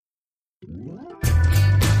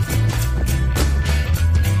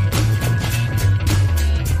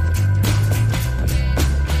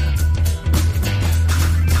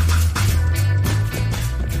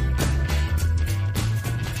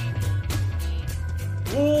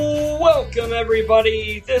Welcome,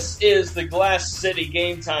 everybody. This is the Glass City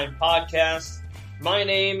Game Time podcast. My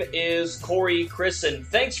name is Corey Christen.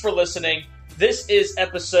 Thanks for listening. This is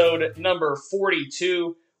episode number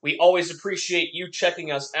 42. We always appreciate you checking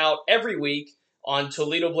us out every week on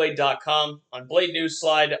ToledoBlade.com, on Blade News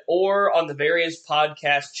Slide, or on the various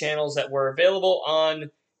podcast channels that were available on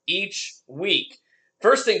each week.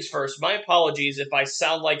 First things first, my apologies if I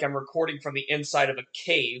sound like I'm recording from the inside of a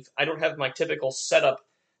cave. I don't have my typical setup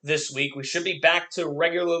this week. We should be back to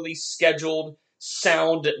regularly scheduled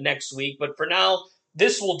sound next week, but for now,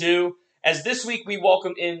 this will do. As this week we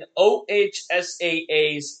welcome in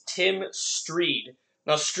OHSAA's Tim Streed.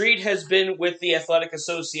 Now, Streed has been with the Athletic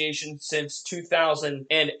Association since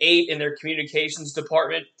 2008 in their communications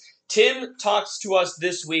department. Tim talks to us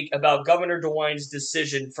this week about Governor DeWine's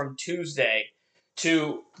decision from Tuesday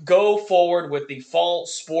to go forward with the fall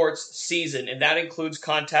sports season, and that includes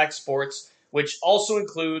contact sports, which also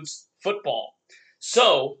includes football.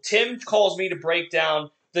 So, Tim calls me to break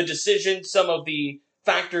down the decision, some of the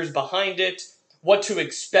factors behind it, what to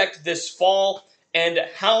expect this fall, and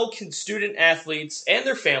how can student athletes and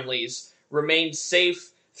their families remain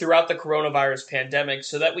safe throughout the coronavirus pandemic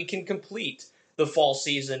so that we can complete the fall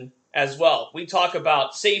season as well. We talk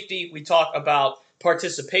about safety, we talk about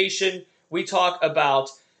participation, we talk about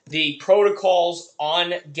the protocols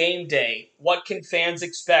on game day. What can fans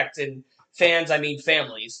expect? And fans, I mean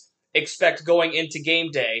families, expect going into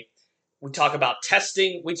game day. We talk about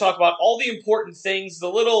testing. We talk about all the important things, the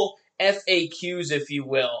little FAQs, if you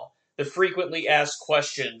will, the frequently asked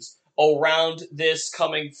questions around this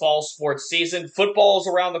coming fall sports season. Football is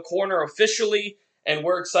around the corner officially, and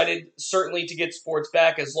we're excited certainly to get sports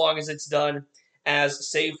back as long as it's done as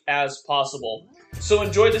safe as possible. So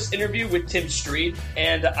enjoy this interview with Tim Streed,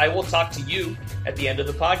 and I will talk to you at the end of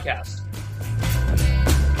the podcast.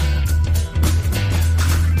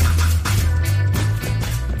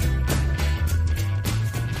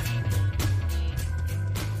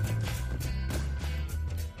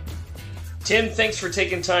 Tim, thanks for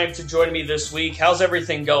taking time to join me this week. How's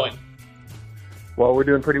everything going? Well, we're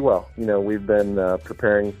doing pretty well. You know, we've been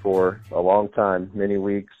preparing for a long time, many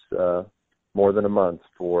weeks, more than a month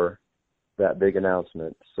for that big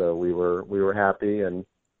announcement. So we were happy, and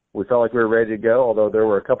we felt like we were ready to go, although there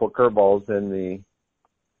were a couple of curveballs in the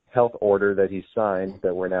health order that he signed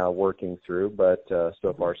that we're now working through, but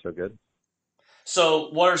so far so good. So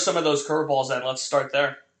what are some of those curveballs then? Let's start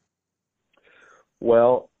there.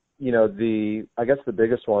 Well, you know, I guess the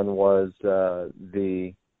biggest one was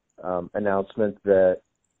the announcement that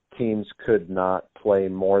teams could not play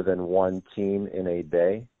more than one team in a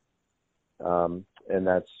day. And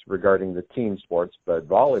that's regarding the team sports, but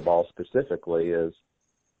volleyball specifically is,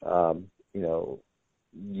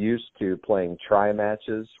 used to playing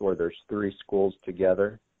tri-matches where there's three schools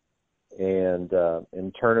together, and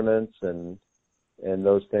in tournaments and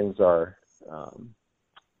those things are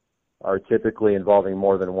typically involving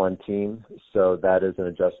more than one team. So that is an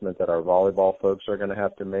adjustment that our volleyball folks are going to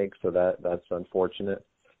have to make. So that's unfortunate.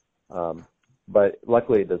 But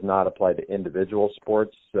luckily it does not apply to individual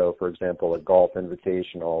sports. So, for example, a golf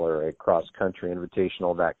invitational or a cross-country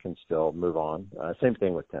invitational, that can still move on. Same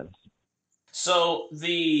thing with tennis. So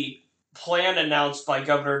the plan announced by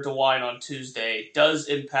Governor DeWine on Tuesday does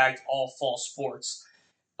impact all fall sports.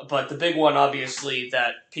 But the big one, obviously,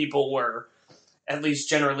 that people were at least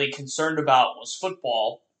generally concerned about was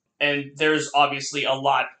football. And there's obviously a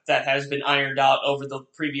lot that has been ironed out over the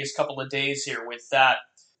previous couple of days here with that.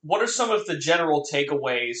 What are some of the general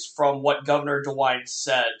takeaways from what Governor DeWine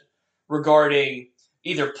said regarding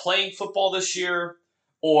either playing football this year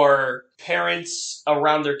or parents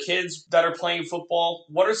around their kids that are playing football?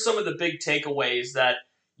 What are some of the big takeaways that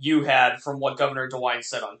you had from what Governor DeWine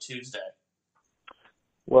said on Tuesday?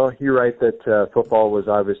 Well, you're right that football was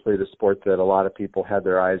obviously the sport that a lot of people had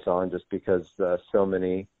their eyes on just because so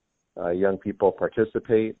many young people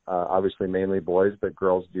participate, obviously mainly boys, but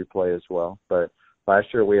girls do play as well. But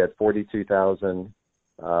last year we had 42,000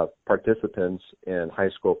 participants in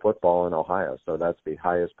high school football in Ohio, so that's the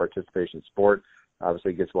highest participation sport.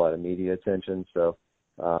 Obviously it gets a lot of media attention, so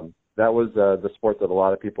that was the sport that a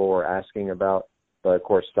lot of people were asking about. But, of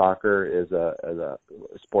course, soccer is a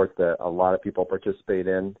sport that a lot of people participate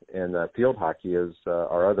in, and field hockey is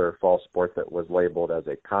our other fall sport that was labeled as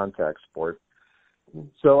a contact sport.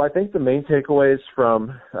 So I think the main takeaways from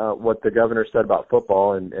what the governor said about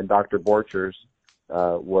football, and Dr. Borchers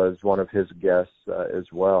was one of his guests as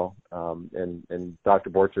well. And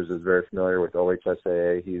Dr. Borchers is very familiar with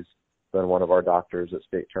OHSAA. He's been one of our doctors at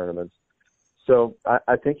state tournaments. So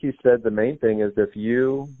I think he said the main thing is if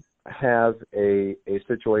you have a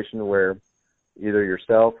situation where either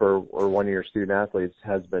yourself or one of your student athletes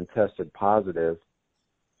has been tested positive,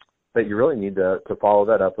 that you really need to follow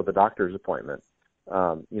that up with a doctor's appointment.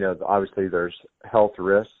 Obviously there's health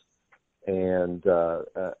risks, and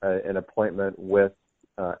an appointment with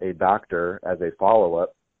a doctor as a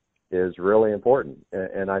follow-up is really important.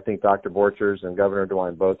 And I think Dr. Borchers and Governor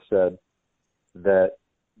DeWine both said that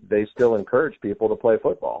they still encourage people to play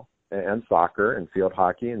football and soccer and field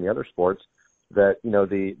hockey and the other sports, that,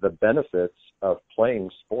 the benefits of playing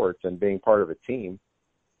sports and being part of a team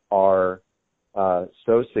are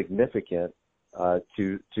so significant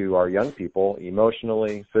to our young people,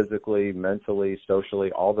 emotionally, physically, mentally, socially,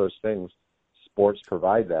 all those things. Sports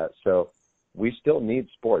provide that. So we still need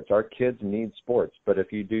sports. Our kids need sports. But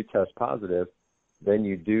if you do test positive, then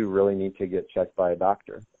you do really need to get checked by a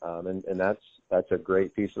doctor. And that's a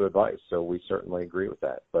great piece of advice. So we certainly agree with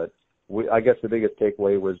that. But I guess the biggest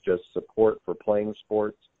takeaway was just support for playing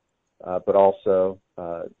sports, but also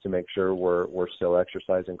to make sure we're still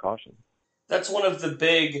exercising caution. That's one of the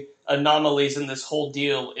big anomalies in this whole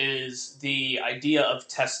deal, is the idea of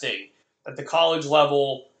testing. At the college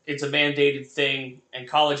level, it's a mandated thing, and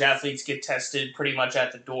college athletes get tested pretty much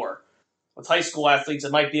at the door. With high school athletes,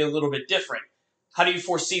 it might be a little bit different. How do you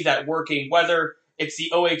foresee that working, whether it's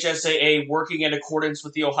the OHSAA working in accordance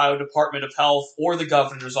with the Ohio Department of Health or the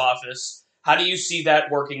governor's office? How do you see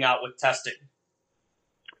that working out with testing?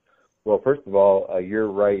 Well, first of all,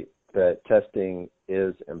 you're right that testing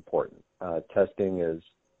is important. Testing is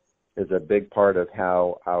a big part of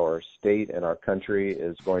how our state and our country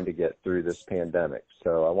is going to get through this pandemic.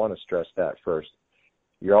 So I want to stress that first.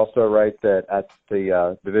 You're also right that at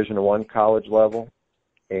the Division I college level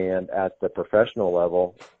and at the professional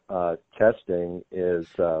level, testing is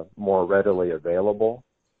more readily available,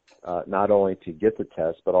 not only to get the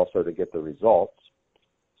test, but also to get the results.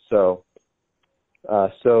 So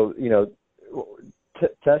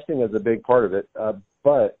testing is a big part of it.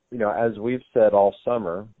 But, as we've said all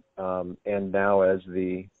summer, and now as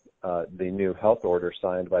the new health order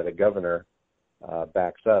signed by the governor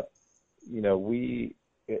backs up, we,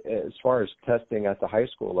 as far as testing at the high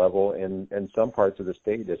school level in some parts of the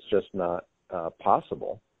state, it's just not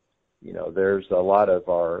possible. There's a lot of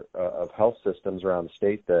our of health systems around the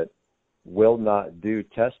state that will not do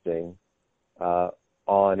testing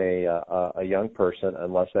on a young person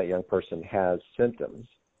unless that young person has symptoms.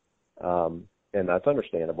 And that's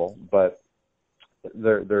understandable, but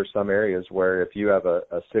there's some areas where if you have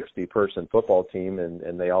a 60-person football team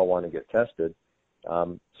and they all want to get tested,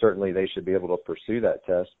 certainly they should be able to pursue that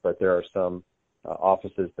test, but there are some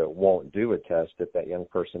offices that won't do a test if that young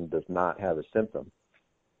person does not have a symptom.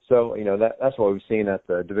 So, that's what we've seen at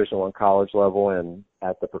the Division I college level and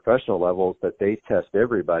at the professional levels, that they test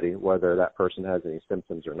everybody, whether that person has any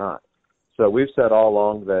symptoms or not. So we've said all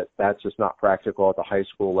along that that's just not practical at the high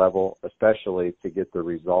school level, especially to get the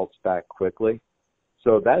results back quickly.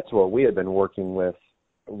 So that's what we have been working with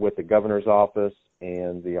the governor's office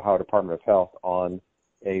and the Ohio Department of Health on,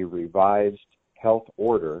 a revised health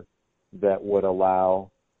order that would allow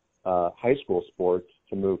high school sports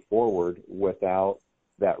to move forward without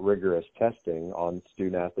that rigorous testing on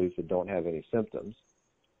student athletes that don't have any symptoms.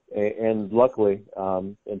 And luckily,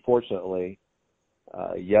 unfortunately,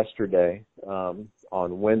 yesterday, on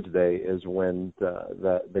Wednesday, is when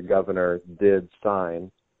the governor did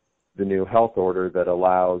sign the new health order that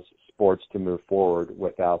allows sports to move forward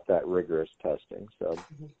without that rigorous testing. So,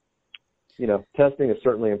 testing is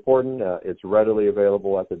certainly important. It's readily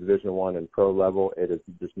available at the Division I and pro level. It is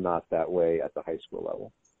just not that way at the high school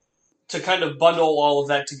level. To kind of bundle all of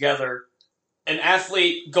that together, an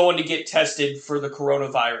athlete going to get tested for the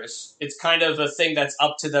coronavirus, it's kind of a thing that's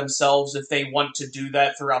up to themselves if they want to do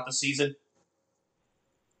that throughout the season?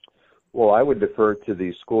 Well, I would defer to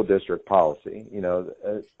the school district policy.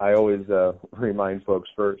 I always remind folks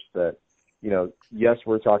first that, yes,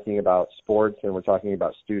 we're talking about sports and we're talking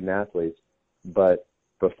about student athletes, but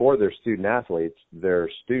before they're student athletes, they're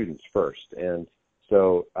students first. And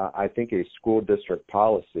so I think a school district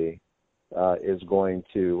policy is going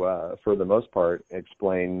to, for the most part,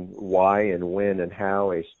 explain why and when and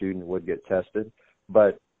how a student would get tested.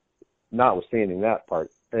 But notwithstanding that part,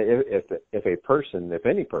 if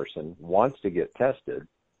any person wants to get tested,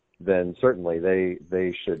 then certainly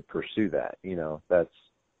they should pursue that.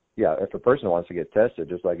 If a person wants to get tested,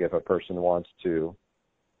 just like if a person wants to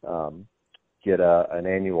get an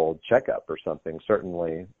annual checkup or something,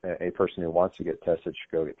 certainly a person who wants to get tested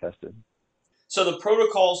should go get tested. So the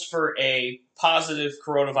protocols for a positive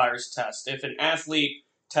coronavirus test, if an athlete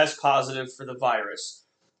tests positive for the virus,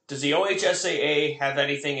 does the OHSAA have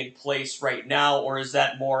anything in place right now, or is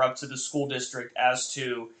that more up to the school district as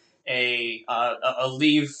to a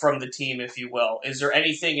leave from the team, if you will. Is there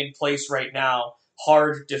anything in place right now,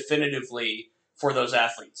 hard definitively, for those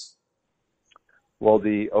athletes? Well,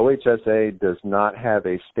 the OHSA does not have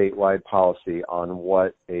a statewide policy on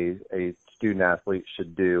what a student athlete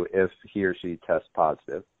should do if he or she tests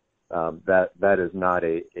positive. That is not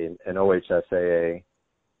an OHSAA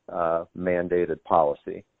mandated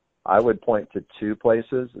policy. I would point to two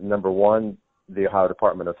places. Number one, the Ohio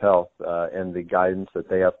Department of Health and the guidance that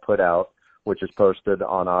they have put out, which is posted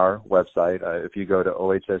on our website. If you go to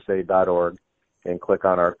ohsa.org and click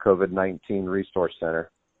on our COVID-19 Resource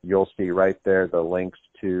Center, you'll see right there the links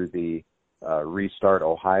to the Restart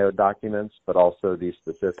Ohio documents, but also the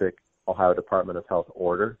specific Ohio Department of Health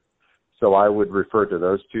order. So I would refer to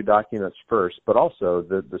those two documents first, but also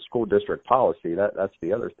the school district policy. That's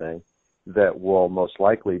the other thing that will most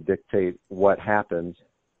likely dictate what happens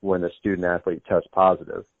when a student athlete tests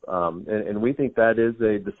positive. And we think that is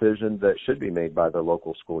a decision that should be made by the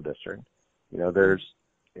local school district.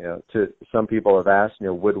 Some people have asked,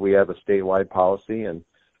 would we have a statewide policy? And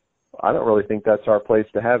I don't really think that's our place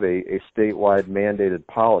to have a statewide mandated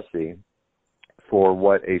policy for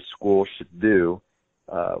what a school should do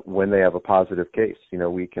when they have a positive case.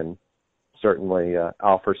 We can certainly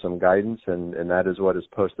offer some guidance, and that is what is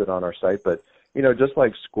posted on our site. But, just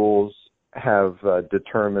like schools have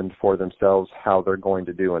determined for themselves how they're going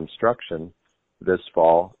to do instruction this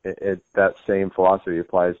fall, that same philosophy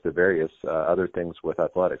applies to various other things with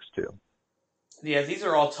athletics too. Yeah, these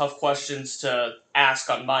are all tough questions to ask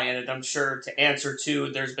on my end, and I'm sure to answer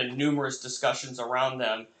too. There's been numerous discussions around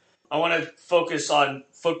them. I want to focus on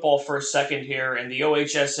football for a second here, and the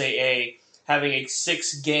OHSAA having a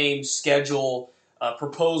 6-game schedule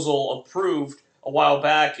proposal approved a while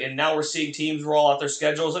back, and now we're seeing teams roll out their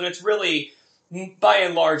schedules, and it's really, by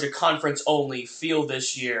and large, a conference-only feel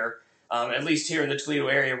this year. At least here in the Toledo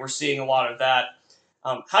area, we're seeing a lot of that.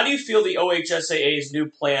 How do you feel the OHSAA's new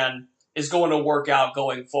plan is going to work out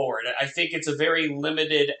going forward? I think it's a very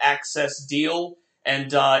limited access deal,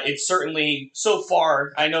 and it's certainly, so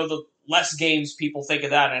far, I know the less games, people think of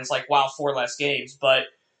that, and it's like, wow, 4 less games. But,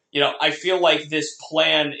 I feel like this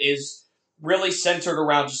plan is really centered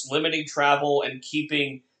around just limiting travel and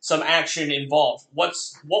keeping some action involved. What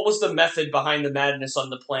was the method behind the madness on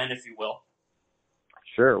the plan, if you will?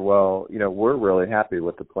 Sure. Well, we're really happy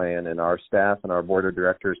with the plan, and our staff and our board of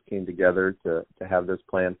directors came together to have this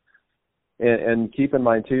plan. And keep in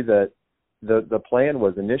mind, too, that the plan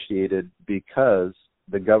was initiated because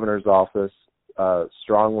the governor's office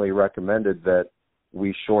strongly recommended that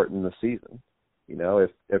we shorten the season.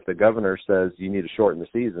 If the governor says you need to shorten the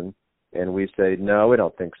season and we say, no, we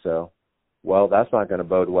don't think so, well, that's not going to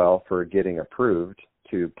bode well for getting approved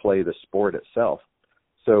to play the sport itself.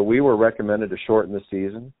 So we were recommended to shorten the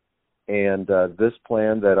season, and this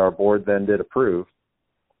plan that our board then did approve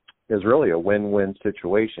is really a win-win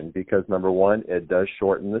situation because, number one, it does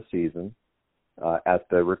shorten the season at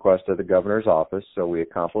the request of the governor's office, so we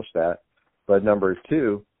accomplished that. But number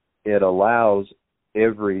two, it allows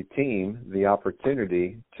every team the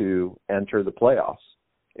opportunity to enter the playoffs.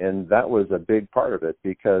 And that was a big part of it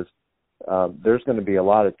because there's going to be a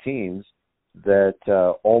lot of teams that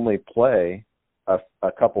only play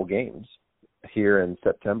a couple games here in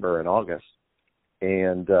September and August,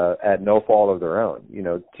 and at no fault of their own.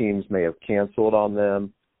 Teams may have canceled on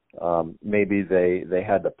them. Maybe they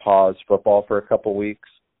had to pause football for a couple weeks.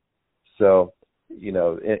 So, in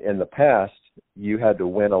the past, you had to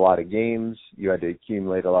win a lot of games. You had to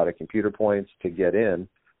accumulate a lot of computer points to get in.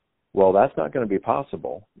 Well, that's not going to be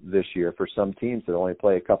possible this year for some teams that only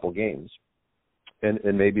play a couple games. And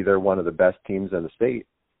maybe they're one of the best teams in the state,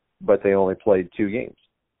 but they only played 2 games.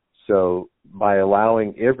 So by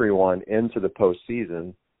allowing everyone into the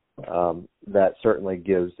postseason, that certainly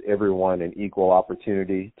gives everyone an equal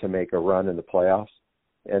opportunity to make a run in the playoffs.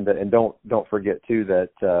 And don't forget, too,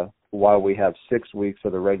 that while we have 6 weeks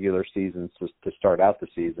of the regular season to start out the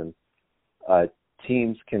season,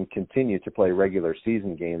 teams can continue to play regular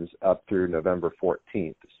season games up through November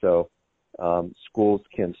 14th. So schools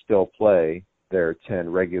can still play their 10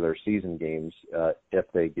 regular season games if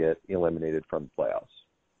they get eliminated from the playoffs.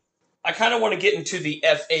 I kind of want to get into the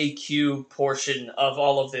FAQ portion of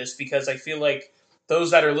all of this because I feel like those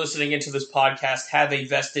that are listening into this podcast have a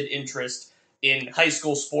vested interest in high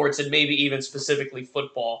school sports and maybe even specifically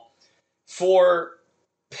football. For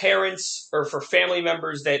parents or for family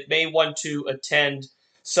members that may want to attend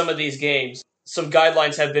some of these games, some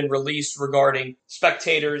guidelines have been released regarding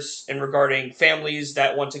spectators and regarding families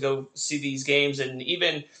that want to go see these games and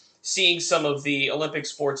even seeing some of the Olympic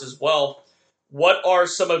sports as well. What are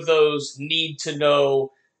some of those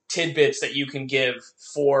need-to-know tidbits that you can give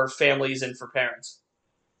for families and for parents?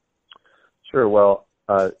 Sure. Well,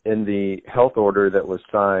 in the health order that was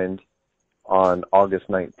signed on August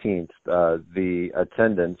 19th, the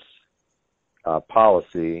attendance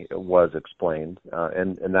policy was explained,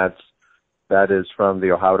 and that is from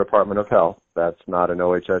the Ohio Department of Health. That's not an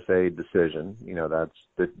OHSA decision. That's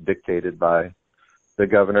dictated by the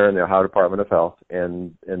governor and the Ohio Department of Health,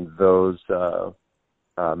 and those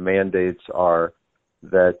mandates are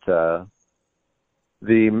that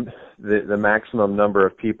the maximum number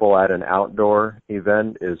of people at an outdoor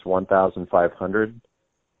event is 1,500,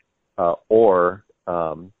 or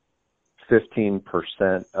 15%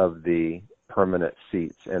 of the permanent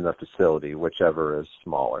seats in the facility, whichever is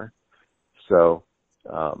smaller. So,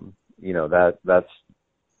 that's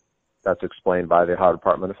explained by the Ohio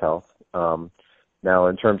Department of Health. Now,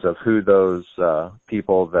 in terms of who those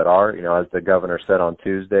people that are, as the governor said on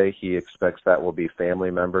Tuesday, he expects that will be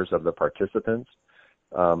family members of the participants.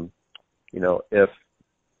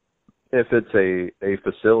 If it's a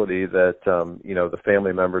facility that, the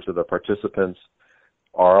family members of the participants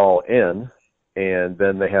are all in, and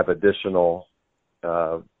then they have additional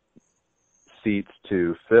seats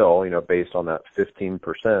to fill, based on that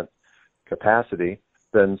 15% capacity,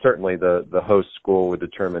 then certainly the host school would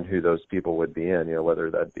determine who those people would be in,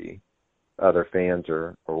 whether that be other fans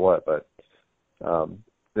or what. But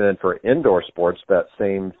then for indoor sports, that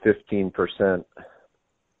same 15%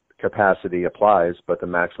 capacity applies, but the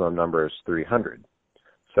maximum number is 300.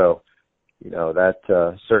 So,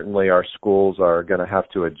 that certainly our schools are going to have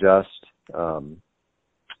to adjust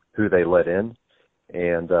who they let in,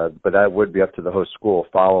 and but that would be up to the host school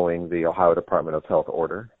following the Ohio Department of Health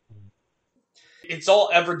order. It's all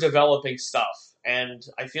ever-developing stuff, and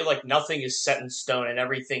I feel like nothing is set in stone, and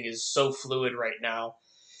everything is so fluid right now.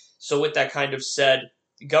 So with that kind of said,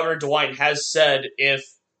 Governor DeWine has said if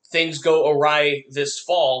things go awry this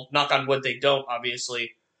fall, knock on wood they don't,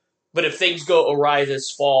 obviously, but if things go awry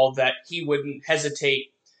this fall, that he wouldn't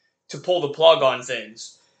hesitate to pull the plug on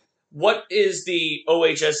things. What is the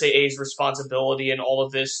OHSAA's responsibility in all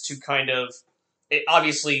of this to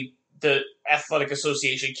obviously the Athletic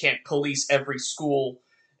Association can't police every school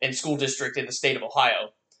and school district in the state of Ohio,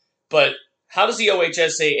 but how does the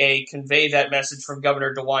OHSAA convey that message from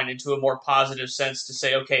Governor DeWine into a more positive sense to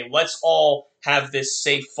say, okay, let's all have this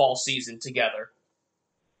safe fall season together?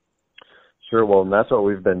 Sure. Well, and that's what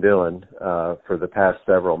we've been doing for the past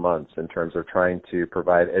several months in terms of trying to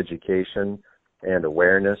provide education and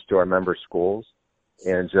awareness to our member schools,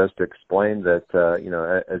 and just explain that,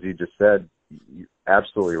 as you just said, you're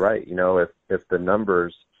absolutely right. If the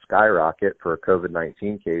numbers skyrocket for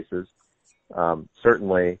COVID-19 cases,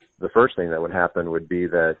 certainly the first thing that would happen would be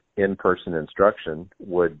that in-person instruction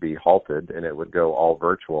would be halted and it would go all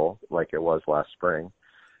virtual like it was last spring.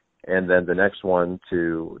 And then the next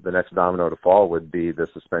domino to fall would be the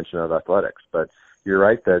suspension of athletics. But you're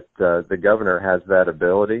right that the governor has that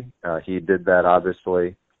ability. He did that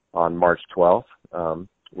obviously on March 12th.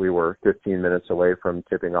 We were 15 minutes away from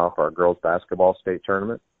tipping off our girls basketball state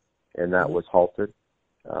tournament, and that was halted.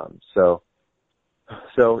 So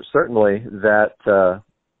certainly that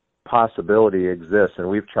possibility exists, and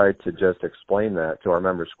we've tried to just explain that to our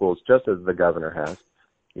member schools, just as the governor has.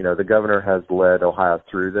 The governor has led Ohio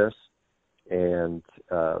through this, and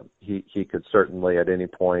he could certainly at any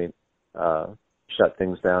point shut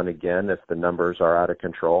things down again if the numbers are out of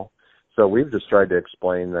control. So we've just tried to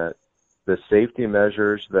explain that the safety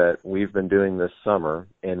measures that we've been doing this summer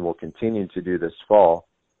and will continue to do this fall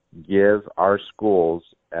give our schools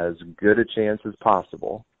as good a chance as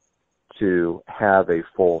possible to have a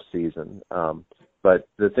full season. But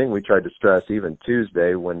the thing we tried to stress even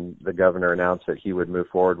Tuesday when the governor announced that he would move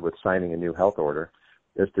forward with signing a new health order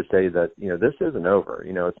is to say that, this isn't over.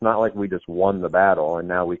 It's not like we just won the battle and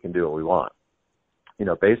now we can do what we want.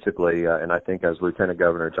 Basically, and I think as Lieutenant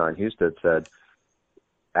Governor Jon Husted said,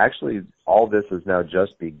 actually all this is now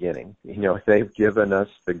just beginning. They've given us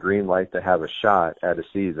the green light to have a shot at a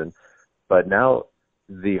season, but now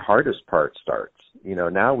the hardest part starts.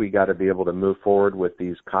 Now we got to be able to move forward with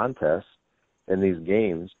these contests and these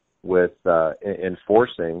games with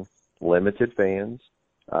enforcing limited fans,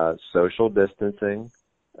 social distancing,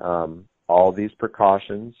 all these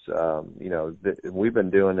precautions. We've been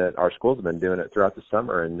doing it. Our schools have been doing it throughout the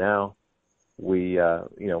summer, and now we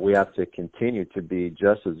have to continue to be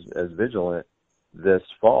just as vigilant this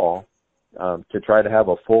fall to try to have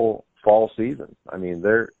a full fall season. I mean,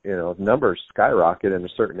 if numbers skyrocket in a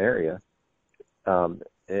certain area, and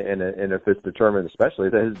if it's determined, especially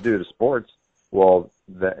that is due to sports, well,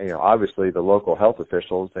 obviously the local health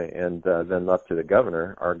officials and then up to the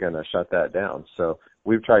governor are going to shut that down. So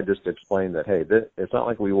we've tried just to explain that, hey, it's not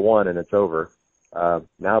like we won and it's over.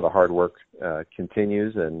 Now the hard work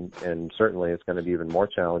continues, and certainly it's going to be even more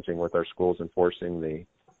challenging with our schools enforcing the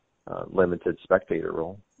limited spectator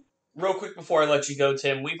rule. Real quick before I let you go,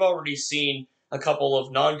 Tim, we've already seen a couple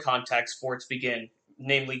of non-contact sports begin,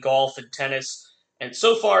 namely golf and tennis. And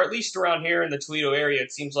so far, at least around here in the Toledo area,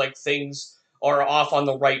 it seems like things are off on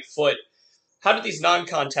the right foot. How do these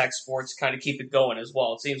non-contact sports kind of keep it going as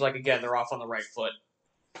well? It seems like, again, they're off on the right foot.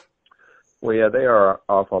 Well, yeah, they are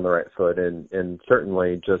off on the right foot, and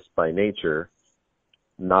certainly just by nature,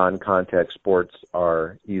 non-contact sports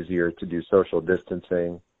are easier to do social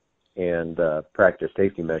distancing and practice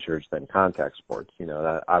safety measures than contact sports.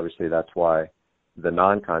 Obviously that's why the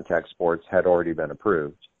non-contact sports had already been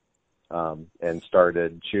approved and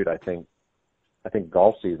started. I think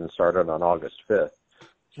golf season started on August 5th.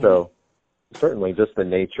 So certainly just the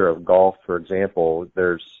nature of golf, for example,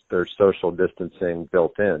 there's social distancing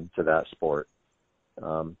built into that sport.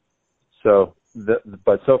 But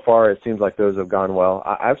so far it seems like those have gone well.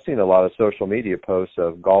 I've seen a lot of social media posts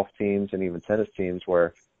of golf teams and even tennis teams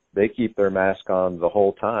where they keep their mask on the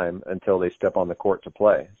whole time until they step on the court to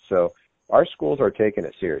play. So our schools are taking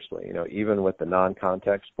it seriously. Even with the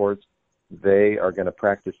non-contact sports, they are going to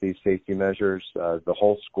practice these safety measures the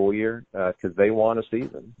whole school year because they want a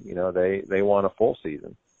season. They want a full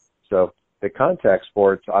season. So the contact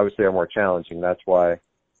sports obviously are more challenging. That's why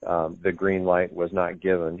the green light was not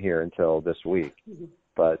given here until this week.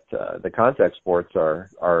 But the contact sports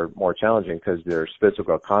are more challenging because there's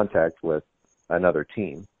physical contact with another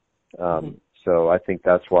team. So I think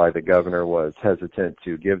that's why the governor was hesitant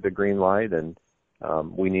to give the green light, and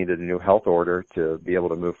we needed a new health order to be able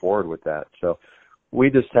to move forward with that. So we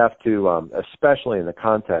just have to, especially in the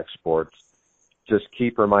contact sports, just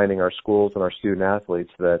keep reminding our schools and our student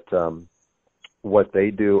athletes that what they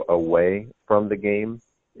do away from the game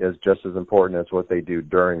is just as important as what they do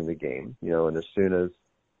during the game. And as soon as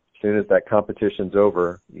that competition's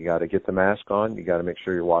over, you got to get the mask on. You got to make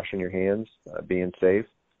sure you're washing your hands, being safe.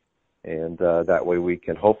 And that way we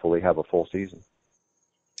can hopefully have a full season.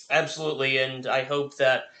 Absolutely, and I hope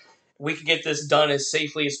that we can get this done as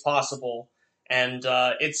safely as possible. And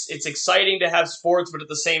it's exciting to have sports, but at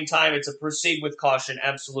the same time, it's a proceed with caution,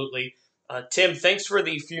 absolutely. Tim, thanks for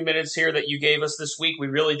the few minutes here that you gave us this week. We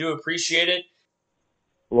really do appreciate it.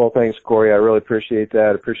 Well, thanks, Corey. I really appreciate that.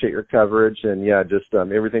 I appreciate your coverage. And, yeah, just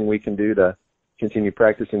everything we can do to continue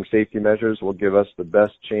practicing safety measures will give us the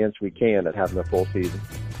best chance we can at having a full season.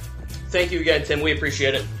 Thank you again, Tim. We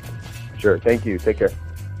appreciate it. Sure. Thank you. Take care.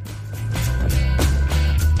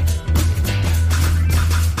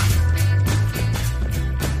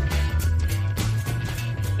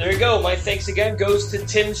 There you go. My thanks again goes to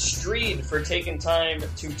Tim Streed for taking time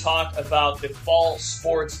to talk about the fall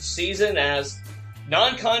sports season as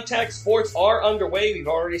non-contact sports are underway. We've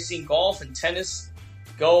already seen golf and tennis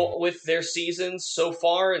go with their seasons so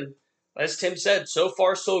far. And as Tim said, so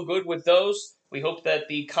far so good with those. We hope that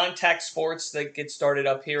the contact sports that get started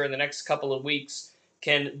up here in the next couple of weeks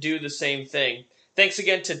can do the same thing. Thanks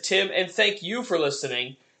again to Tim, and thank you for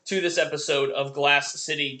listening to this episode of Glass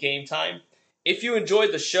City Game Time. If you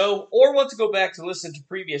enjoyed the show or want to go back to listen to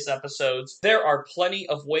previous episodes, there are plenty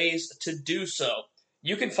of ways to do so.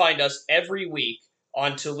 You can find us every week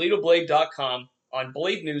on ToledoBlade.com, on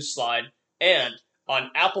Blade News Slide, and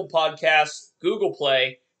on Apple Podcasts, Google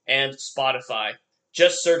Play, and Spotify.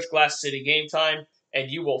 Just search Glass City Game Time, and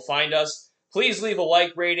you will find us. Please leave a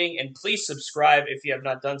like rating, and please subscribe if you have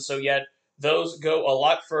not done so yet. Those go a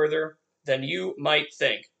lot further than you might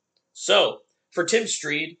think. So, for Tim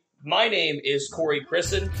Streed, my name is Corey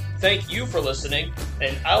Christen. Thank you for listening,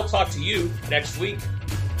 and I'll talk to you next week.